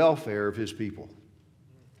the welfare of His people.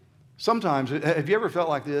 Sometimes, have you ever felt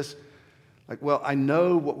like this? Like, well, I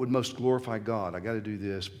know what would most glorify God. I got to do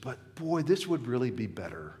this, but boy, this would really be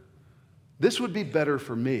better. This would be better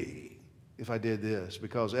for me if I did this,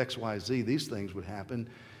 because X, Y, Z, these things would happen.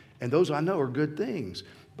 And those I know are good things,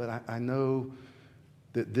 but I know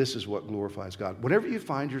that this is what glorifies God. Whenever you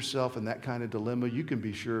find yourself in that kind of dilemma, you can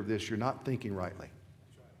be sure of this: you're not thinking rightly.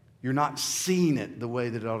 You're not seeing it the way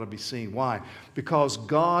that it ought to be seen. Why? Because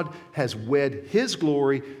God has wed His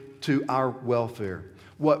glory to our welfare.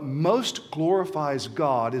 What most glorifies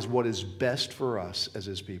God is what is best for us as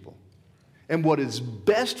His people. And what is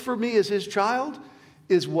best for me as His child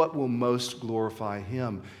is what will most glorify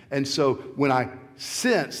Him. And so when I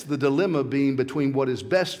sense the dilemma being between what is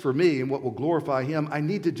best for me and what will glorify Him, I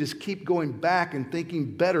need to just keep going back and thinking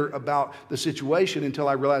better about the situation until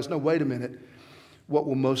I realize, no, wait a minute, what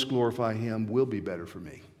will most glorify Him will be better for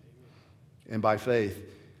me. And by faith,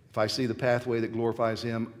 if I see the pathway that glorifies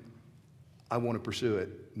Him, I want to pursue it,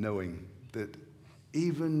 knowing that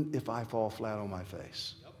even if I fall flat on my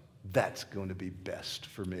face, that's going to be best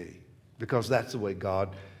for me, because that's the way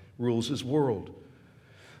God rules His world.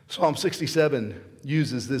 Psalm 67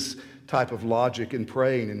 uses this type of logic in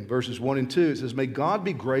praying. In verses 1 and 2, it says, "May God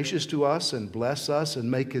be gracious to us and bless us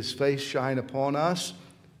and make His face shine upon us."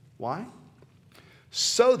 Why?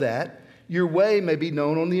 "So that your way may be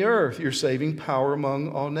known on the earth, your saving power among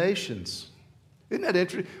all nations." Isn't that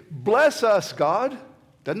interesting? Bless us, God.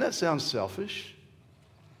 Doesn't that sound selfish?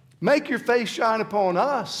 Make your face shine upon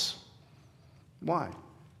us. Why?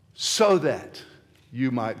 So that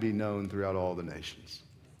you might be known throughout all the nations.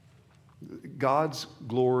 God's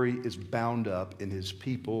glory is bound up in His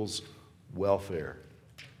people's welfare.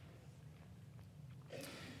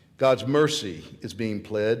 God's mercy is being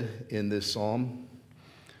pled in this psalm.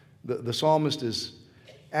 The psalmist is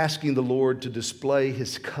asking the Lord to display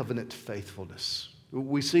His covenant faithfulness.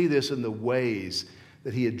 We see this in the ways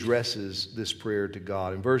that he addresses this prayer to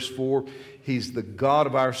God. In verse 4, He's the God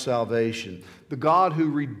of our salvation, the God who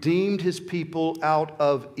redeemed His people out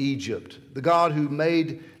of Egypt, the God who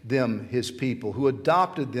made them His people, who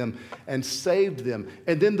adopted them and saved them.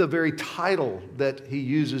 And then the very title that he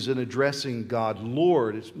uses in addressing God,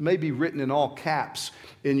 Lord, it may be written in all caps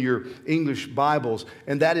in your English Bibles,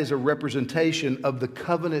 and that is a representation of the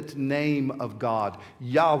covenant name of God,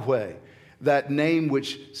 Yahweh, that name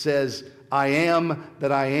which says, I am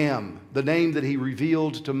that I am, the name that He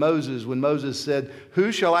revealed to Moses when Moses said, "Who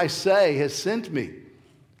shall I say has sent me?"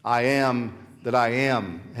 I am that I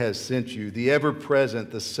am has sent you, the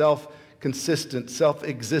ever-present, the self-consistent,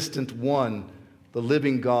 self-existent one, the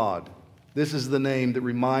living God. This is the name that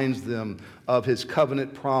reminds them of His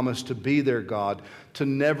covenant promise to be their God, to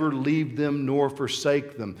never leave them nor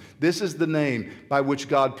forsake them. This is the name by which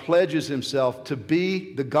God pledges Himself to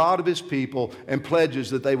be the God of His people and pledges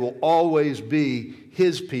that they will always be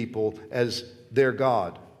His people as their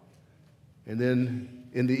God. And then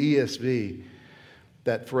in the ESV,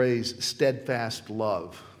 that phrase, steadfast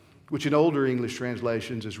love, which in older English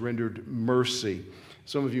translations is rendered mercy.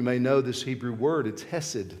 Some of you may know this Hebrew word. It's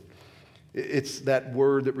hesed. It's that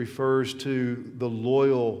word that refers to the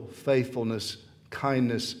loyal faithfulness,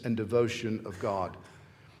 kindness, and devotion of God.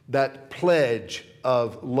 That pledge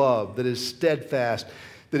of love that is steadfast,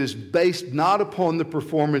 that is based not upon the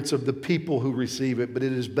performance of the people who receive it, but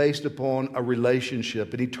it is based upon a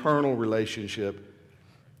relationship, an eternal relationship.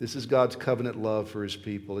 This is God's covenant love for His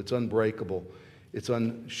people. It's unbreakable. It's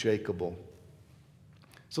unshakable.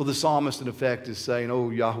 So the psalmist, in effect, is saying, oh,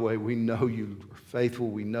 Yahweh, we know You are faithful.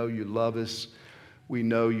 We know You love us. We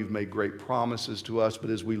know You've made great promises to us. But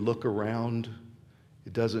as we look around,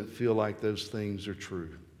 it doesn't feel like those things are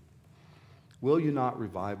true. Will You not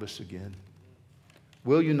revive us again?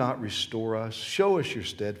 Will You not restore us? Show us Your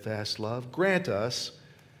steadfast love. Grant us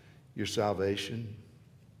Your salvation.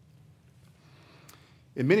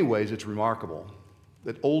 In many ways, it's remarkable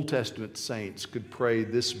that Old Testament saints could pray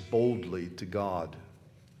this boldly to God.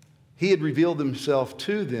 He had revealed Himself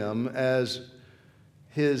to them as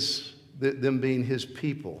His them being his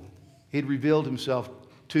people. He'd revealed himself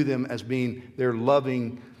to them as being their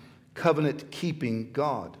loving, covenant-keeping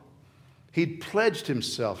God. He'd pledged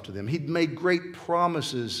himself to them. He'd made great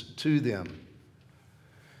promises to them.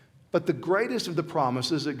 But the greatest of the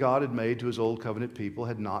promises that God had made to his old covenant people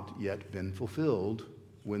had not yet been fulfilled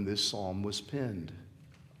when this psalm was penned.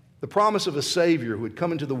 The promise of a Savior who would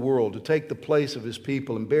come into the world to take the place of his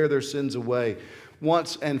people and bear their sins away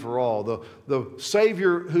once and for all. The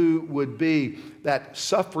Savior who would be that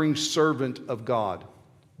suffering servant of God,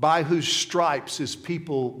 by whose stripes his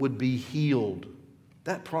people would be healed.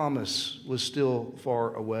 That promise was still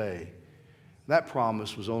far away. That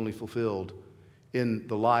promise was only fulfilled in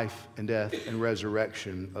the life and death and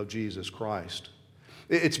resurrection of Jesus Christ.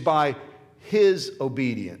 It's by his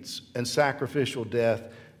obedience and sacrificial death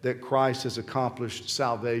that Christ has accomplished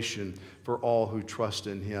salvation for all who trust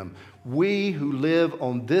in him. We who live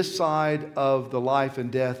on this side of the life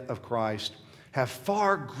and death of Christ have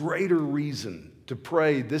far greater reason to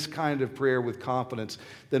pray this kind of prayer with confidence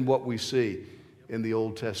than what we see in the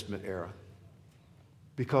Old Testament era,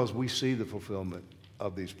 because we see the fulfillment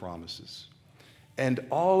of these promises. And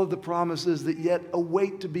all of the promises that yet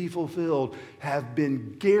await to be fulfilled have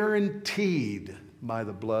been guaranteed by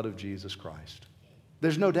the blood of Jesus Christ.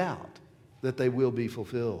 There's no doubt that they will be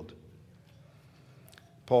fulfilled.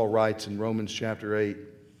 Paul writes in Romans chapter 8,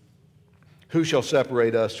 "Who shall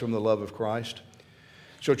separate us from the love of Christ?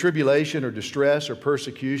 Shall tribulation or distress or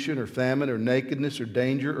persecution or famine or nakedness or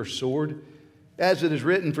danger or sword? As it is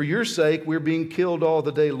written, for your sake we're being killed all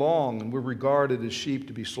the day long, and we're regarded as sheep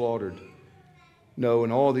to be slaughtered. No,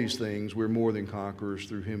 in all these things we're more than conquerors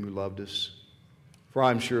through him who loved us. For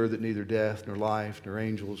I'm sure that neither death, nor life, nor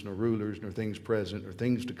angels, nor rulers, nor things present, nor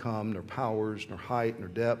things to come, nor powers, nor height, nor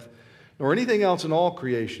depth, nor anything else in all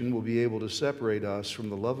creation will be able to separate us from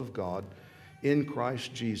the love of God in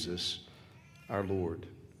Christ Jesus our Lord."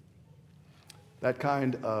 That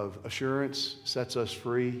kind of assurance sets us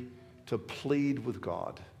free to plead with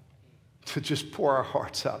God, to just pour our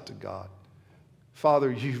hearts out to God.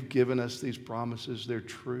 Father, you've given us these promises. They're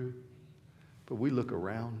true. But we look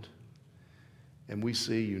around and we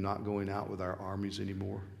see you not going out with our armies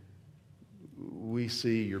anymore. We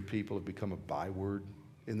see your people have become a byword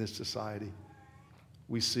in this society.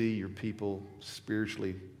 We see your people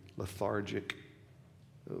spiritually lethargic.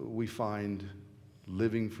 We find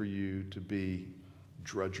living for you to be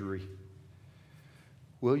drudgery.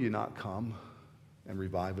 Will you not come and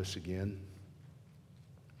revive us again?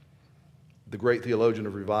 The great theologian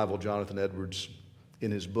of revival, Jonathan Edwards,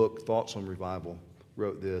 in his book, Thoughts on Revival,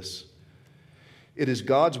 wrote this: "It is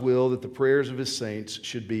God's will that the prayers of his saints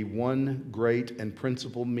should be one great and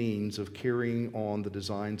principal means of carrying on the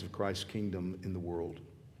designs of Christ's kingdom in the world.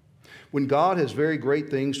 When God has very great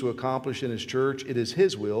things to accomplish in his church, it is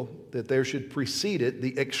his will that there should precede it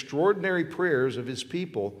the extraordinary prayers of his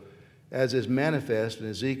people, as is manifest in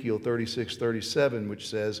Ezekiel 36:37, which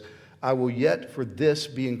says, 'I will yet for this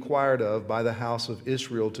be inquired of by the house of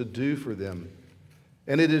Israel to do for them.'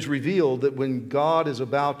 And it is revealed that when God is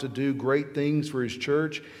about to do great things for his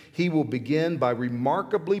church, he will begin by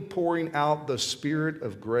remarkably pouring out the spirit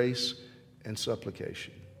of grace and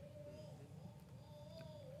supplication."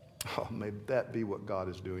 Oh, may that be what God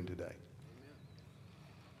is doing today.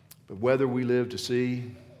 But whether we live to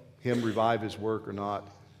see him revive his work or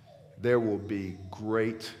not, there will be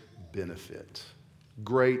great benefit,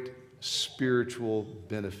 great spiritual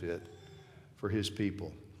benefit for his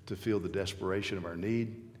people to feel the desperation of our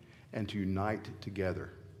need and to unite together,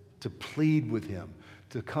 to plead with him,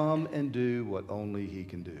 to come and do what only he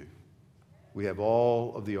can do. We have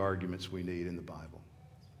all of the arguments we need in the Bible.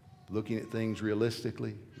 Looking at things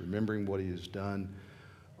realistically, remembering what he has done,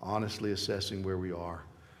 honestly assessing where we are,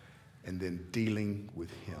 and then dealing with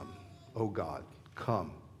him. Oh God,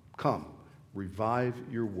 come, revive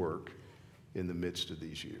your work in the midst of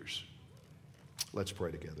these years. Let's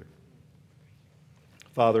pray together.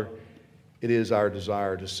 Father, it is our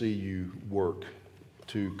desire to see you work,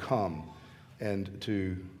 to come and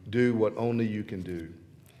to do what only you can do.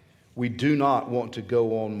 We do not want to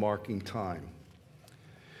go on marking time.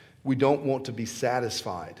 We don't want to be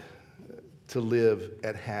satisfied to live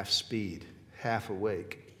at half speed, half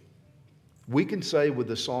awake. We can say with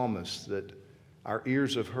the psalmist that our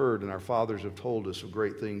ears have heard and our fathers have told us of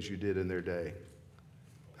great things you did in their day.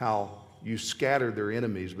 How you scattered their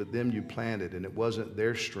enemies, but them you planted, and it wasn't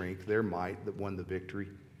their strength, their might that won the victory.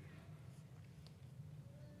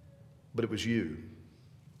 But it was you,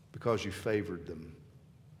 because you favored them.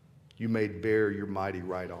 You made bare your mighty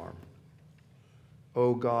right arm.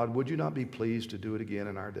 Oh God, would you not be pleased to do it again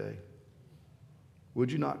in our day?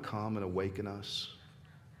 Would you not come and awaken us?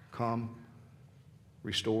 Come,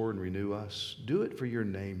 restore and renew us. Do it for your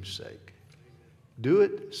name's sake. Do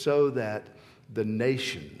it so that the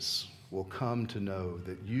nations will come to know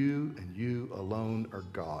that you and you alone are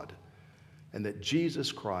God, and that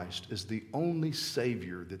Jesus Christ is the only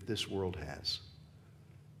Savior that this world has.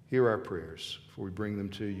 Hear our prayers, for we bring them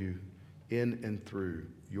to you in and through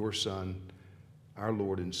your Son, our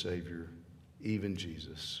Lord and Savior, even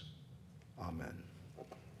Jesus. Amen.